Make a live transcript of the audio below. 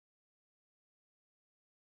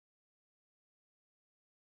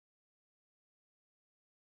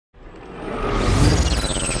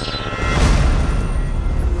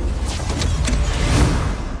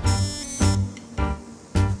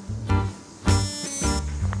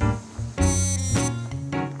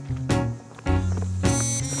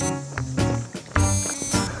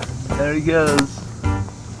he goes.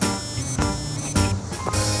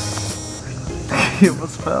 He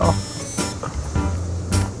almost fell.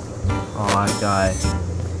 Oh, that guy.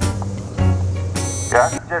 Yeah, I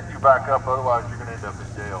suggest you back up, otherwise you're gonna end up in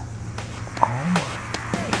jail. Oh my.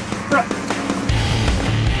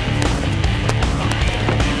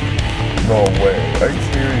 No way. Are you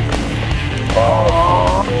serious?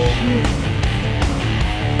 Oh, shit.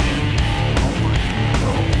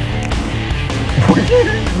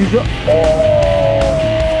 He's up.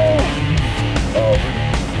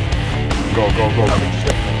 Go.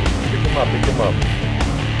 Pick him up.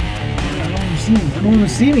 I don't even see me. I don't even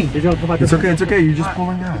see me. It's okay. You're just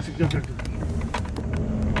pulling gas.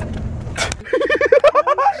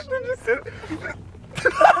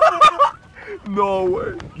 No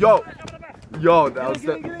way. Yo, that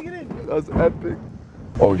was epic.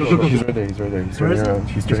 Oh, he's right there. He's turning around.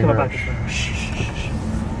 He's turning around.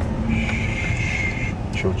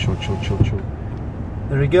 Chill.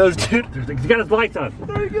 There he goes, dude. He's got his lights on.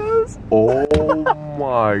 There he goes. Oh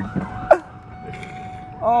my.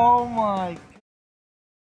 Oh my.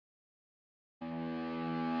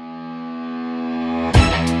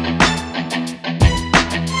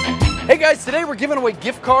 Hey guys, today we're giving away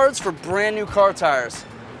gift cards for brand new car tires,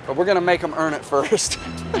 but we're gonna make them earn it first.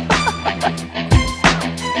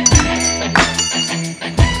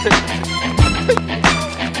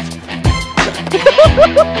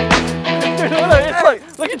 It's like,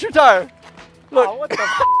 look at your tire. Look. Oh, what the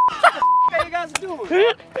are you guys doing?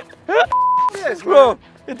 Yes, bro,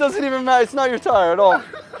 it doesn't even matter. It's not your tire at all.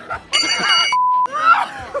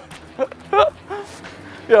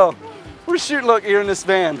 Yo, we're shooting, look, here in this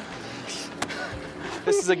van.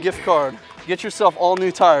 This is a gift card. Get yourself all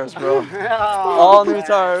new tires, bro. All new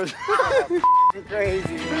tires.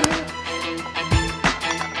 Crazy.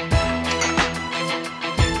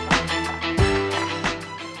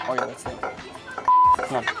 Oh yeah, that's it.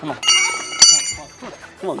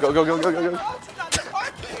 Come on, go.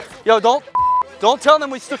 Yo, don't tell them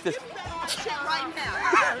we took this.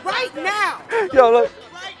 Right now. Yo, look.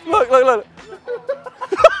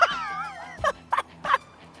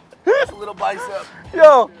 That's a little bicep.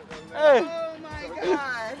 Yo, hey. Oh my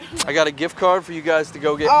God. I got a gift card for you guys to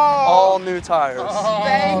go get all new tires.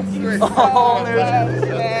 Thank you so All much, new.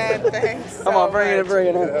 man. Thanks so Come on, bring it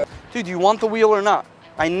much. in. Dude, you want the wheel or not?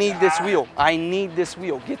 I need this wheel.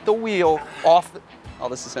 Get the wheel off the... Oh,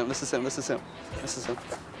 this is him.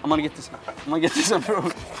 I'm gonna get this one.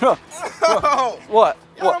 Bro. What?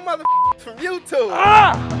 You're a mother from YouTube.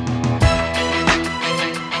 Ah!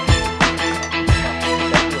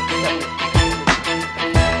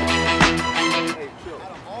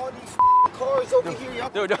 All these cars over here, Yo.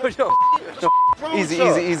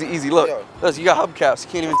 Easy. Look, you got hubcaps. You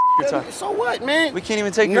can't even your tire. So what, man? We can't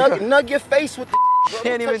even take your car. Nug your face with the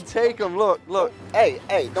Can't even take them. Look. Hey,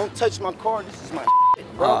 don't touch my car. This is my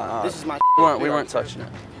bro. This is my We weren't touching it.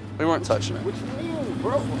 What you mean,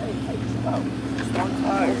 bro? Hey, stop. It's my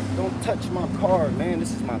tire. Don't touch my car, man.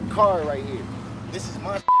 This is my car right here. This is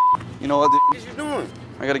my You know what, dude? What you doing?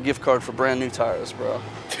 I got a gift card for brand new tires, bro.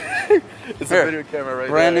 It's Here. a video camera right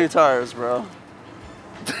Brand there. new tires, bro.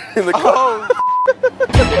 In the car.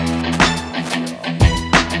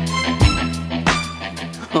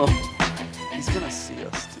 Oh. He's gonna see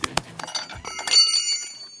us, dude.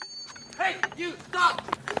 Hey, you, stop!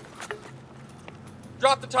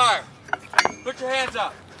 Drop the tire. Put your hands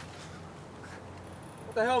up.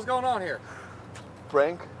 What the hell's going on here?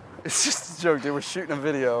 Prank? It's just a joke, dude. We're shooting a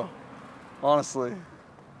video. Honestly.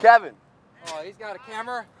 Kevin. Oh, he's got a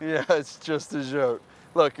camera? Yeah, it's just a joke.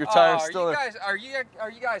 Look, your tire's still there. Are you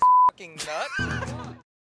guys fucking nuts?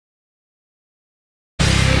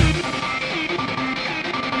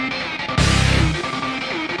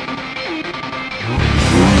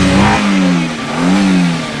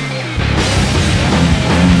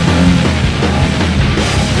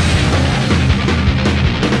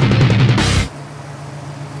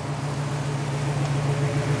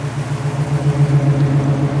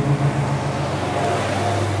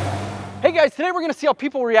 Hey guys, today we're gonna see how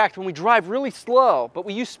people react when we drive really slow, but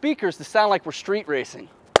we use speakers to sound like we're street racing.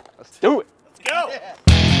 Let's do it. Let's go. Yeah.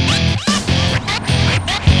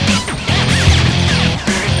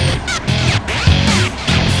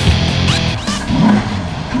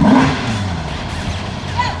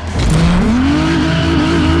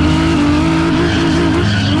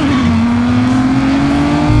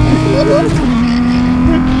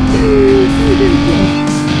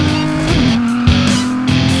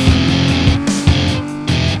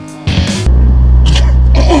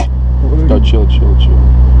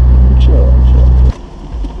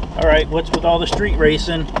 All right, what's with all the street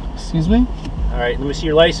racing? Excuse me? All right, let me see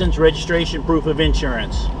your license, registration, proof of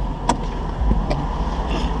insurance.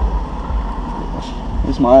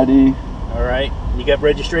 Here's my ID. All right, you got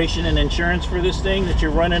registration and insurance for this thing that you're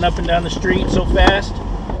running up and down the street so fast?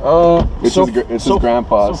 It's his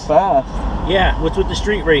grandpa's. So fast. Yeah, what's with the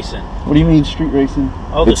street racing? What do you mean street racing?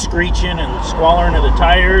 All the screeching and squallering of the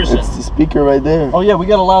tires. It's the speaker right there. Oh yeah, we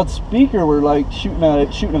got a loud speaker. We're like shooting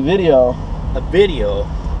a video. A video?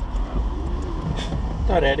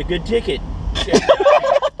 Thought I had a good ticket.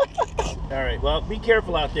 All right, well, be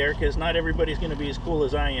careful out there because not everybody's going to be as cool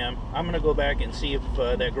as I am. I'm going to go back and see if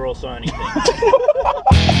that girl saw anything.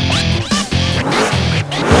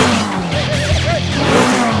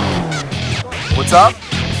 What's up?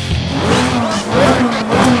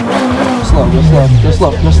 Slow, go slow, go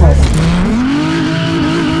slow, go slow.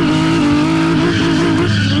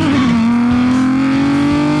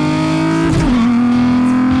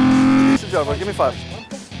 Give me 5.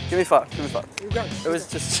 Give me 5. Give me 5. It was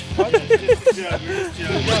just. How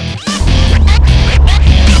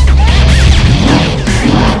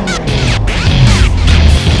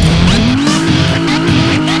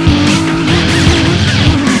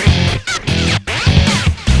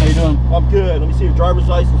you doing? I'm good. Let me see your driver's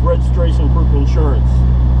license, registration, proof of insurance.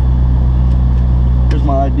 Here's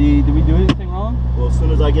my ID. Did we do anything wrong? Well, as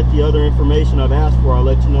soon as I get the other information I've asked for, I'll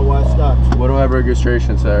let you know why I stopped you. We don't have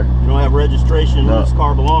registration, sir. You don't have registration. No. Who this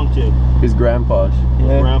car belong to? His grandpa's.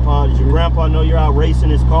 Yeah. Grandpa, does your grandpa know you're out racing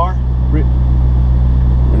his car? We're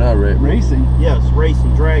not Racing? Yes,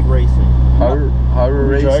 racing, drag racing. How are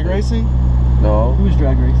racing? Drag racing? No. Who's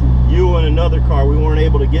drag racing? You and another car, we weren't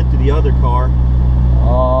able to get to the other car.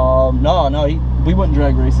 No, we wouldn't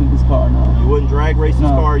drag racing his car, no. You wouldn't drag race his No.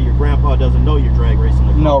 car? Your grandpa doesn't know you're drag racing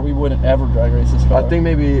the car? No, we wouldn't ever drag race his car. I think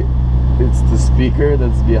maybe it's the speaker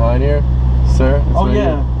that's behind here, sir. It's Oh right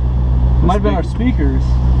yeah. here. Might have been our speakers.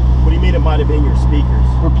 What do you mean it might have been your speakers?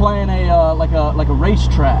 We're playing a like a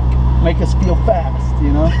racetrack. Make us feel fast,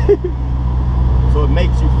 you know? So it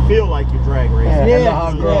makes you feel like you're drag racing. Yeah, and the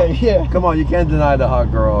hot girl. yeah. Come on, you can't deny the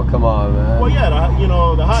hot girl. Come on, man. Well, yeah,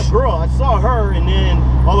 the hot girl, I saw her, and then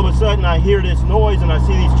all of a sudden I hear this noise and I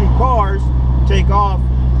see these 2 cars take off.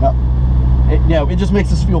 It just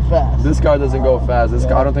makes us feel fast. This car doesn't go fast. This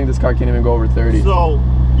car, I don't think this car can even go over 30. So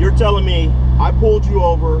you're telling me I pulled you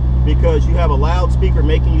over because you have a loudspeaker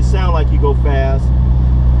making you sound like you go fast,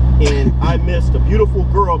 and I missed a beautiful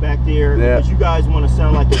girl back there because you guys want to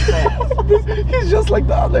sound like you're fast. He's just like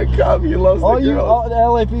the other cop. He loves the girls. The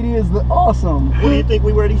LAPD is awesome. What do you think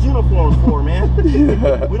we wear these uniforms for, man?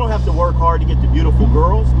 We don't have to work hard to get the beautiful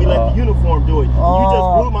girls. We let the uniform do it. You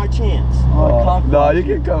just blew my chance. No, you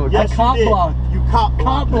can come. Yes, cop you did. block. You cop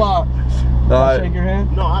block. Cop block. No, Shake your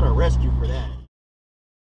hand. No, I'd arrest you for that.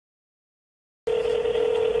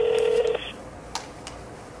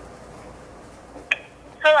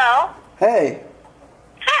 Hello? Hey.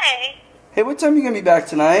 Hey. Hey, what time are you gonna be back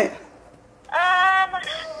tonight?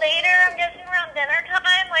 Later, I'm guessing around dinner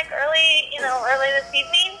time, like early this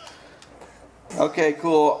evening. Okay,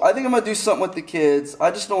 cool. I think I'm gonna do something with the kids. I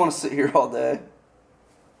just don't want to sit here all day.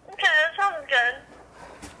 Okay, that sounds good.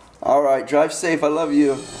 All right, drive safe. I love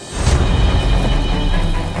you.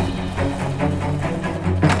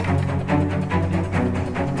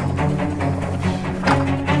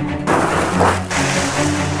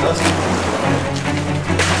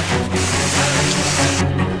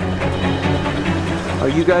 Are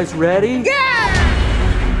you guys ready? Yeah!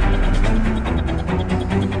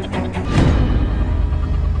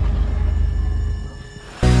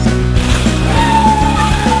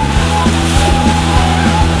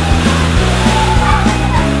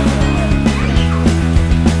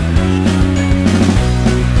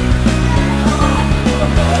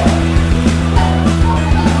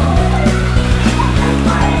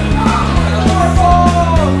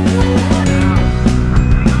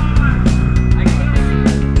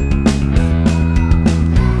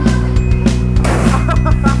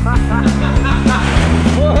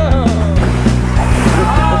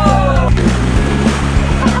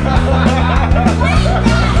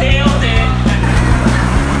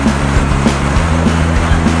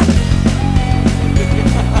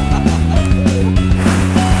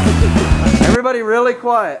 Everybody really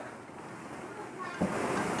quiet.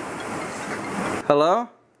 Hello?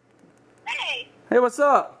 Hey! Hey, what's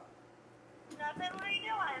up? Nothing, what are you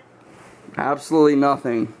doing? Absolutely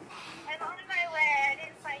nothing. I'm on my way, I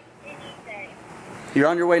didn't find anything. You're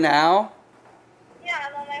on your way now? Yeah,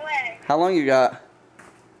 I'm on my way. How long you got?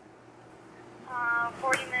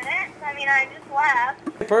 40 minutes? I mean, I just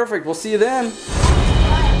left. Perfect, we'll see you then.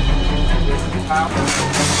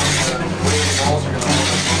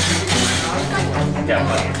 Yeah,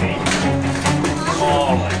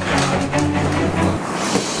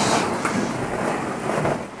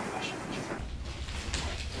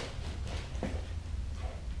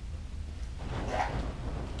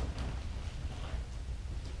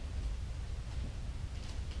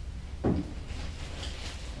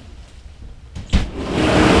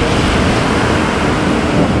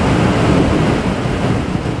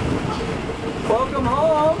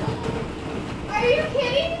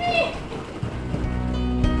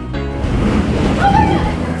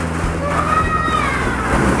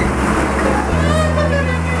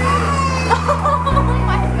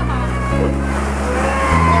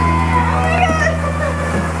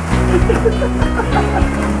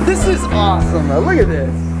 This is awesome, though. Look at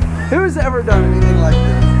this. Who's ever done anything like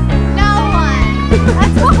this? No one.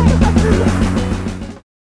 That's why.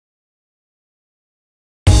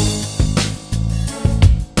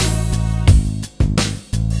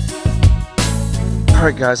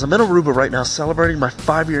 Alright guys, I'm in Aruba right now celebrating my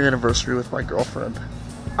 5-year anniversary with my girlfriend.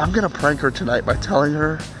 I'm gonna prank her tonight by telling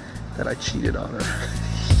her that I cheated on her.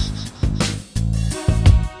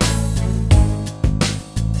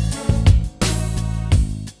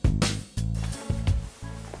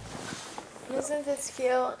 Isn't this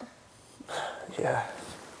cute? Yeah.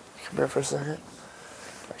 Come here for a second.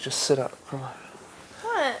 Just sit up. Come on.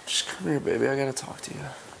 What? Just come here, baby. I gotta talk to you.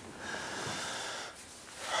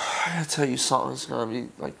 I gotta tell you something that's gonna be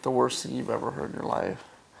like the worst thing you've ever heard in your life.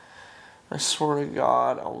 I swear to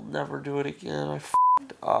God, I will never do it again. I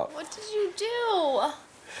f***ed up. What did you do?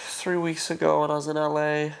 3 weeks ago when I was in LA,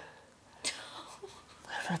 I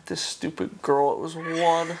met this stupid girl. It was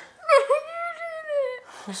one.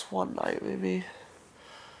 It was one night, baby.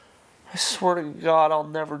 I swear to God, I'll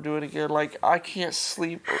never do it again. Like, I can't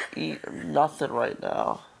sleep or eat or nothing right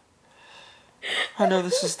now. I know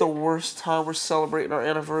this is the worst time we're celebrating our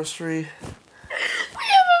anniversary. We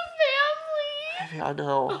have a family. Baby, I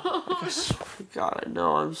know. Like, I swear to God, I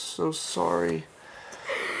know. I'm so sorry.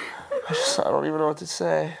 I don't even know what to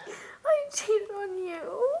say. I cheated on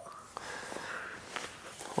you.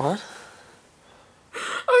 What?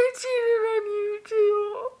 I cheated on you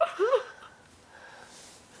too.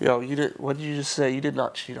 Yo, you did. What did you just say? You did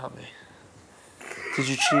not cheat on me. Did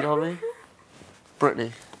you cheat on me,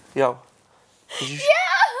 Brittany? Yo, did you? Yeah,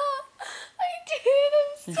 I did.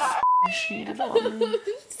 I'm sorry. You cheated on me.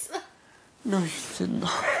 No, you did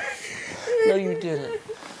not. No, you didn't.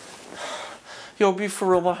 Yo, be for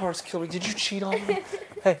real. My heart's killing me. Did you cheat on me?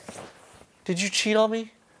 Hey, did you cheat on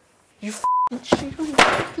me? You f***ing cheated on me. You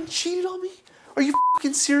f***ing cheated on me? Are you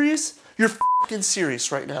f***ing serious? You're f***ing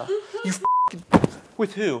serious right now. You f***ing...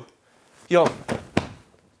 With who? Yo.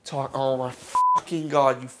 Talk. Oh my f***ing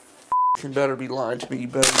God. You f***ing better be lying to me. You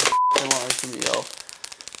better be f***ing lying to me, yo. You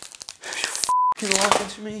f***ing lying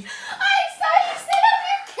to me? I saw you sit on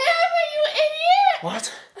your camera, you idiot. What?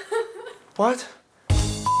 What?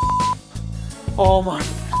 Oh my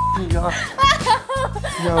f***ing God.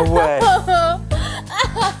 No way.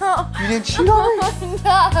 You didn't cheat on me?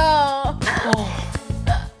 No. Oh.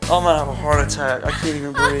 I'm gonna have a heart attack. I can't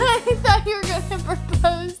even breathe. I thought you were gonna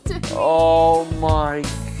propose to me. Oh my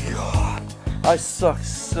God. I suck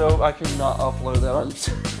so... I cannot upload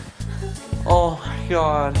that. Oh my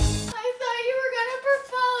God.